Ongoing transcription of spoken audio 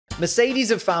Mercedes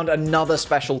have found another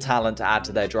special talent to add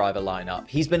to their driver lineup.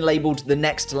 He's been labelled the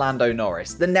next Lando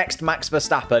Norris, the next Max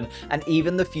Verstappen, and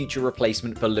even the future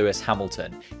replacement for Lewis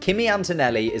Hamilton. Kimi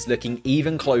Antonelli is looking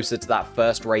even closer to that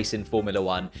first race in Formula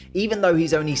 1, even though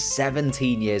he's only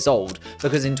 17 years old,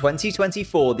 because in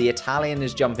 2024 the Italian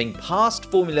is jumping past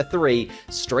Formula 3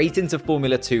 straight into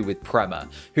Formula 2 with Prema,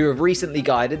 who have recently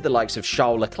guided the likes of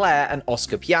Charles Leclerc and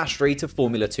Oscar Piastri to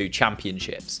Formula 2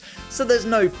 championships. So there's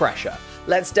no pressure.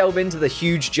 Let's delve into the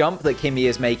huge jump that Kimi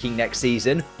is making next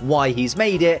season, why he's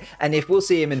made it, and if we'll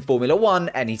see him in Formula 1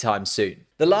 anytime soon.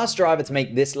 The last driver to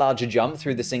make this larger jump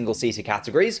through the single-seater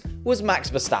categories was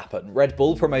Max Verstappen. Red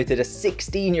Bull promoted a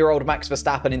 16-year-old Max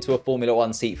Verstappen into a Formula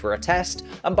 1 seat for a test,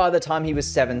 and by the time he was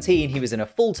 17, he was in a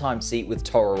full-time seat with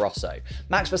Toro Rosso.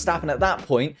 Max Verstappen at that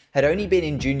point had only been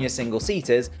in junior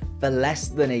single-seaters for less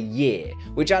than a year,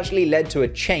 which actually led to a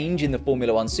change in the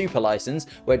Formula 1 Super License,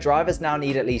 where drivers now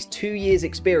need at least 2 years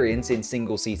experience in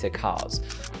single-seater cars.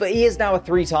 But he is now a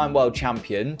 3-time world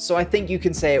champion, so I think you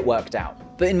can say it worked out.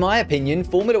 But in my opinion,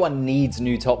 Formula 1 needs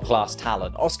new top-class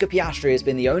talent. Oscar Piastri has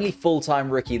been the only full-time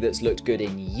rookie that's looked good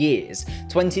in years.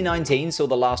 2019 saw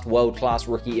the last world-class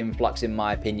rookie influx in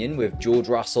my opinion, with George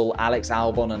Russell, Alex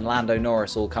Albon and Lando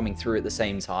Norris all coming through at the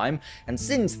same time. And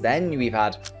since then, we've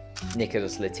had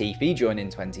Nicholas Latifi join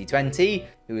in 2020,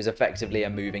 who was effectively a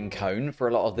moving cone for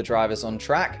a lot of the drivers on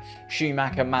track.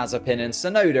 Schumacher, Mazepin and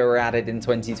Tsunoda were added in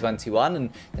 2021, and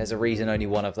there's a reason only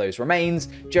one of those remains.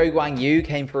 Zhou Guanyu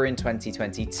came through in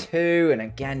 2022, and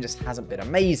again just hasn't been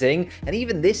amazing. And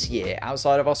even this year,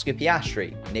 outside of Oscar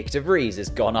Piastri, Nick de Vries has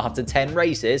gone after 10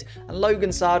 races, and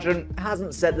Logan Sargent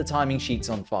hasn't set the timing sheets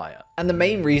on fire. And the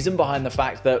main reason behind the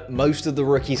fact that most of the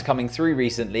rookies coming through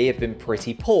recently have been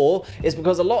pretty poor is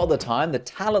because a lot of the time the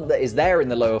talent that is there in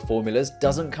the lower formulas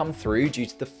doesn't come through due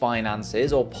to the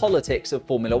finances or politics of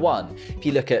Formula 1. If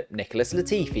you look at Nicholas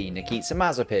Latifi, Nikita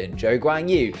Mazepin, Zhou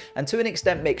Guanyu, and to an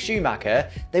extent Mick Schumacher,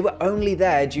 they were only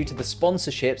there due to the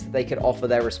sponsorships that they could offer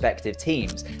their respective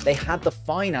teams. They had the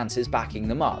finances backing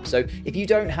them up. So if you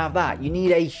don't have that, you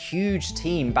need a huge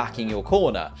team backing your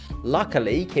corner.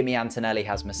 Luckily, Kimi Antonelli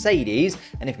has Mercedes,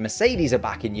 and if Mercedes are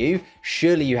backing you,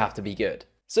 surely you have to be good.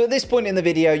 So at this point in the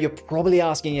video, you're probably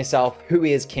asking yourself, who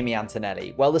is Kimi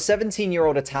Antonelli? Well, the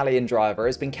 17-year-old Italian driver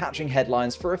has been catching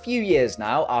headlines for a few years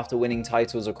now after winning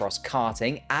titles across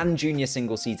karting and junior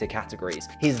single-seater categories.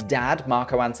 His dad,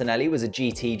 Marco Antonelli, was a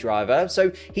GT driver,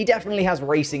 so he definitely has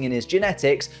racing in his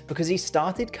genetics because he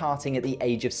started karting at the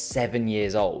age of 7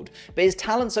 years old. But his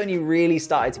talents only really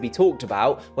started to be talked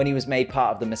about when he was made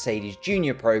part of the Mercedes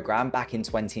Junior program back in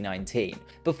 2019,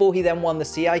 before he then won the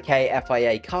CIK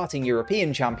FIA Karting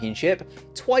European Championship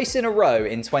twice in a row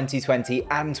in 2020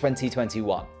 and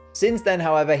 2021. Since then,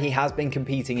 however, he has been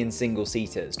competing in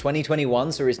single-seaters.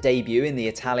 2021 saw his debut in the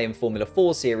Italian Formula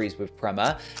 4 series with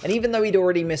Prema, and even though he'd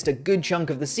already missed a good chunk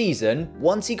of the season,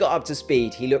 once he got up to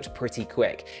speed, he looked pretty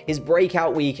quick. His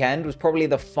breakout weekend was probably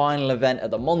the final event at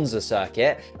the Monza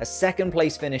circuit, a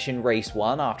second-place finish in race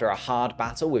 1 after a hard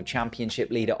battle with championship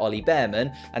leader Ollie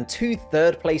Behrman, and 2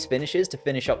 third-place finishes to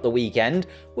finish up the weekend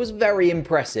was very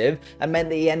impressive and meant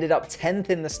that he ended up 10th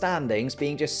in the standings,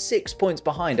 being just 6 points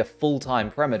behind a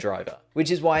full-time Prema driver.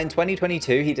 Which is why in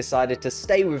 2022 he decided to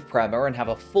stay with Prema and have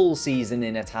a full season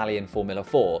in Italian Formula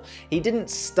 4. He didn't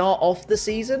start off the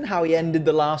season how he ended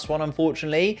the last one,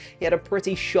 unfortunately. He had a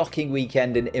pretty shocking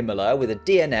weekend in Imola with a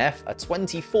DNF, a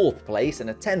 24th place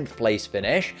and a 10th place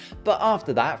finish, but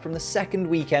after that, from the second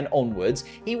weekend onwards,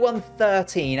 he won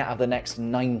 13 out of the next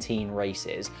 19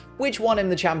 races, which won him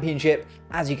the championship,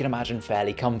 as you can imagine,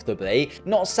 fairly comfortably.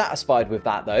 Not satisfied with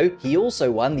that though, he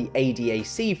also won the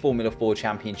ADAC Formula 4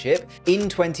 Championship in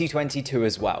 2022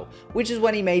 as well, which is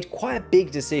when he made quite a big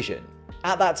decision.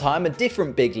 At that time, a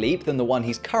different big leap than the one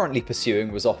he's currently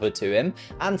pursuing was offered to him.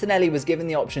 Antonelli was given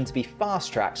the option to be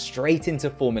fast-tracked straight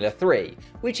into Formula 3,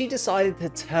 which he decided to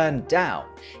turn down.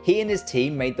 He and his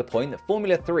team made the point that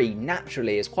Formula 3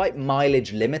 naturally is quite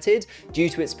mileage limited due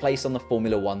to its place on the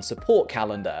Formula 1 support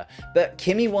calendar, but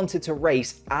Kimi wanted to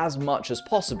race as much as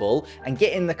possible and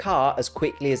get in the car as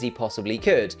quickly as he possibly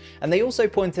could. And they also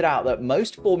pointed out that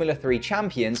most Formula 3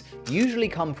 champions usually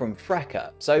come from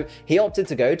FRECA, so he opted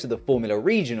to go to the Formula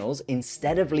Regionals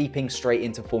instead of leaping straight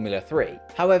into Formula 3.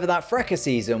 However, that FRECA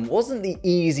season wasn't the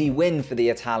easy win for the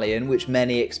Italian which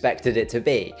many expected it to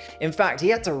be. In fact, he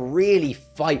had to really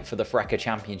fight for the FRECA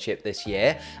championship this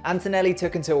year. Antonelli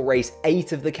took until race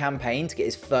 8 of the campaign to get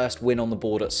his first win on the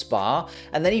board at Spa,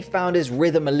 and then he found his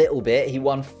rhythm a little bit. He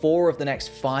won 4 of the next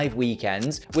 5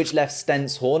 weekends, which left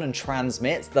Stenshorn and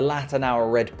Transmit, the latter now a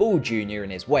Red Bull junior, in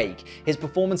his wake. His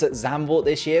performance at Zandvoort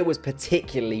this year was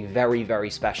particularly very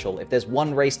special. If there's there's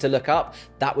one race to look up,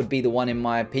 that would be the one in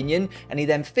my opinion, and he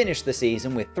then finished the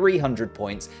season with 300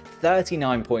 points,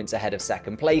 39 points ahead of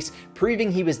second place,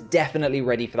 proving he was definitely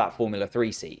ready for that Formula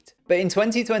 3 seat. But in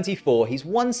 2024, he's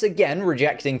once again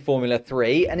rejecting Formula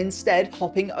 3 and instead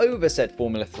hopping over said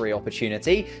Formula 3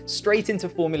 opportunity straight into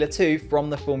Formula 2 from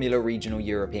the Formula Regional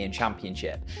European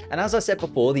Championship. And as I said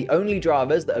before, the only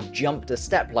drivers that have jumped a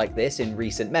step like this in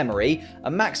recent memory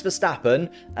are Max Verstappen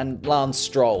and Lance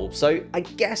Stroll. So I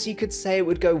guess you could say it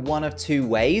would go one of two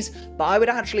ways, but I would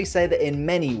actually say that in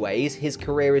many ways, his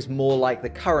career is more like the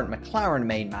current McLaren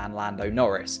main man, Lando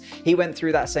Norris. He went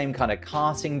through that same kind of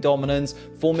karting dominance,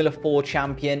 Formula 4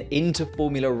 champion into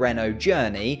Formula Renault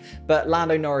journey, but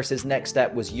Lando Norris's next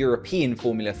step was European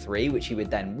Formula 3, which he would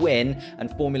then win,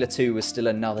 and Formula 2 was still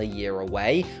another year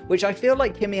away, which I feel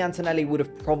like Kimi Antonelli would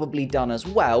have probably done as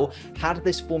well had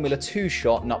this Formula 2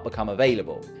 shot not become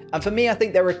available. And for me, I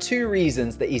think there are two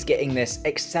reasons that he's getting this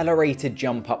accelerated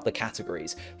jump up the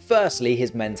categories. Firstly,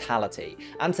 his mentality.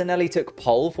 Antonelli took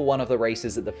pole for one of the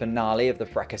races at the finale of the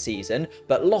FRECA season,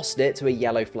 but lost it to a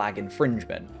yellow flag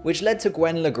infringement, which led to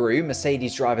Gwen Legru,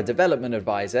 Mercedes driver development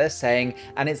advisor, saying,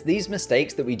 "And it's these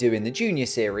mistakes that we do in the junior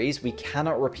series, we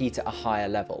cannot repeat at a higher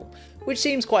level." Which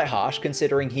seems quite harsh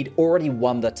considering he'd already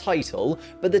won the title,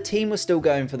 but the team was still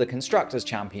going for the Constructors'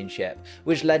 Championship,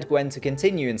 which led Gwen to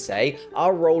continue and say,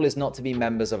 "Our role is not to be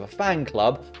members of a fan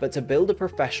club, but to build a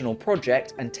professional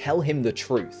project and tell him the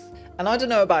truth." And I don't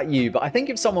know about you, but I think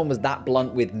if someone was that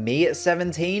blunt with me at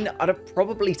 17, I'd have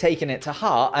probably taken it to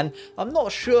heart, and I'm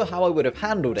not sure how I would have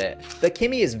handled it. But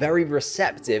Kimi is very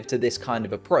receptive to this kind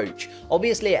of approach.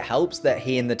 Obviously, it helps that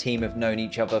he and the team have known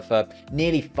each other for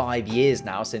nearly 5 years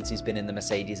now since he's been in the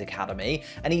Mercedes Academy,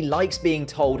 and he likes being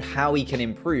told how he can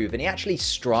improve, and he actually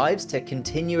strives to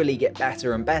continually get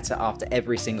better and better after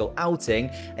every single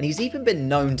outing, and he's even been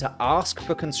known to ask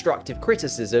for constructive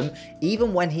criticism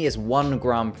even when he has won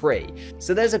Grand Prix.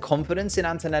 So there's a confidence in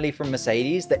Antonelli from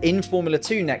Mercedes that in Formula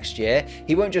 2 next year,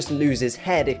 he won't just lose his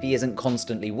head if he isn't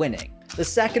constantly winning. The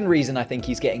second reason I think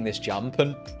he's getting this jump,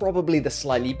 and probably the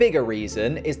slightly bigger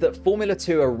reason, is that Formula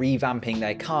 2 are revamping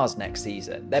their cars next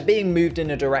season. They're being moved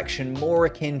in a direction more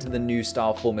akin to the new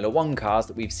style Formula 1 cars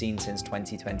that we've seen since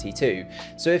 2022.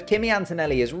 So if Kimi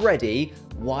Antonelli is ready,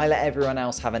 why let everyone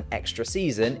else have an extra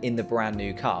season in the brand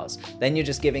new cars? Then you're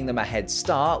just giving them a head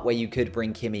start where you could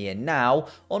bring Kimi in now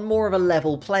on more of a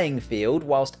level playing field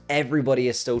whilst everybody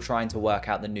is still trying to work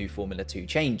out the new Formula 2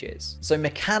 changes. So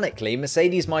mechanically,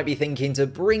 Mercedes might be thinking to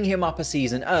bring him up a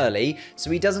season early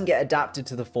so he doesn't get adapted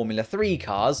to the Formula 3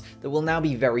 cars that will now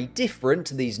be very different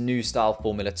to these new style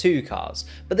Formula 2 cars.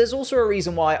 But there's also a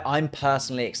reason why I'm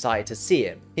personally excited to see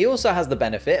him. He also has the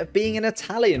benefit of being an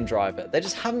Italian driver. There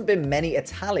just haven't been many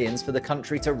Italians for the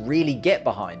country to really get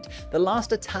behind. The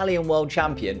last Italian world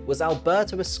champion was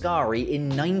Alberto Ascari in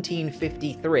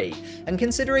 1953. And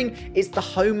considering it's the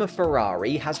home of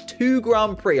Ferrari, has 2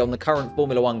 Grand Prix on the current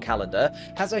Formula 1 calendar,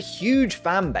 has a huge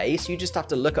fan base, you just have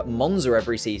to look at Monza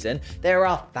every season, there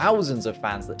are thousands of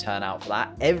fans that turn out for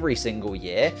that every single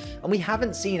year, and we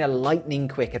haven't seen a lightning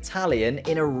quick Italian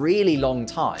in a really long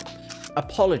time.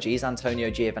 Apologies, Antonio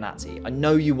Giovinazzi. I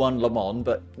know you won Le Mans,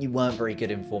 but you weren't very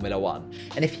good in Formula 1.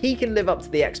 And if he can live up to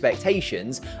the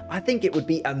expectations, I think it would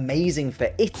be amazing for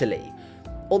Italy.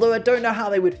 Although I don't know how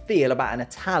they would feel about an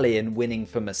Italian winning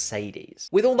for Mercedes.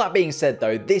 With all that being said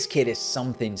though, this kid is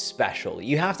something special.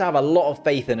 You have to have a lot of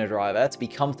faith in a driver to be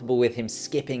comfortable with him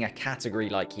skipping a category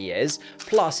like he is.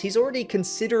 Plus, he's already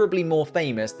considerably more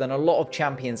famous than a lot of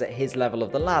champions at his level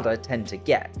of the ladder tend to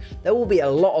get. There will be a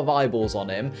lot of eyeballs on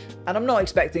him, and I'm not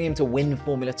expecting him to win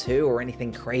Formula 2 or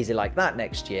anything crazy like that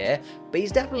next year, but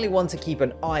he's definitely one to keep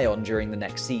an eye on during the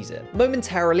next season.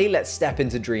 Momentarily, let's step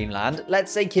into Dreamland.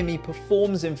 Let's say Kimi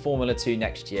performs in Formula 2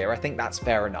 next year. I think that's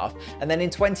fair enough. And then in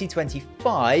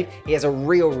 2025, he has a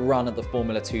real run at the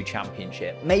Formula 2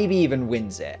 Championship, maybe even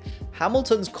wins it.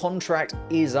 Hamilton's contract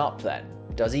is up then.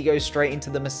 Does he go straight into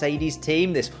the Mercedes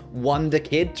team, this wonder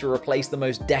kid to replace the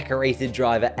most decorated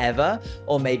driver ever?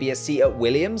 Or maybe a seat at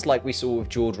Williams like we saw with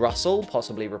George Russell,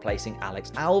 possibly replacing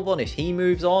Alex Albon if he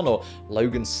moves on, or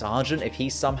Logan Sargent if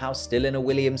he's somehow still in a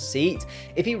Williams seat?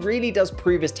 If he really does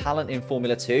prove his talent in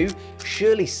Formula 2,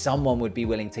 surely someone would be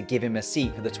willing to give him a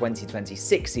seat for the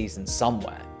 2026 season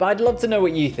somewhere. But I'd love to know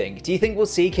what you think. Do you think we'll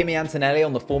see Kimi Antonelli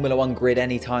on the Formula 1 grid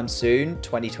anytime soon?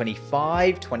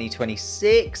 2025,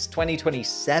 2026, 2027?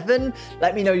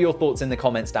 Let me know your thoughts in the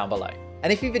comments down below.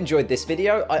 And if you've enjoyed this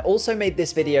video, I also made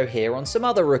this video here on some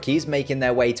other rookies making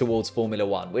their way towards Formula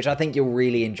 1, which I think you'll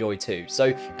really enjoy too.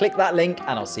 So click that link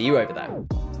and I'll see you over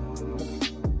there.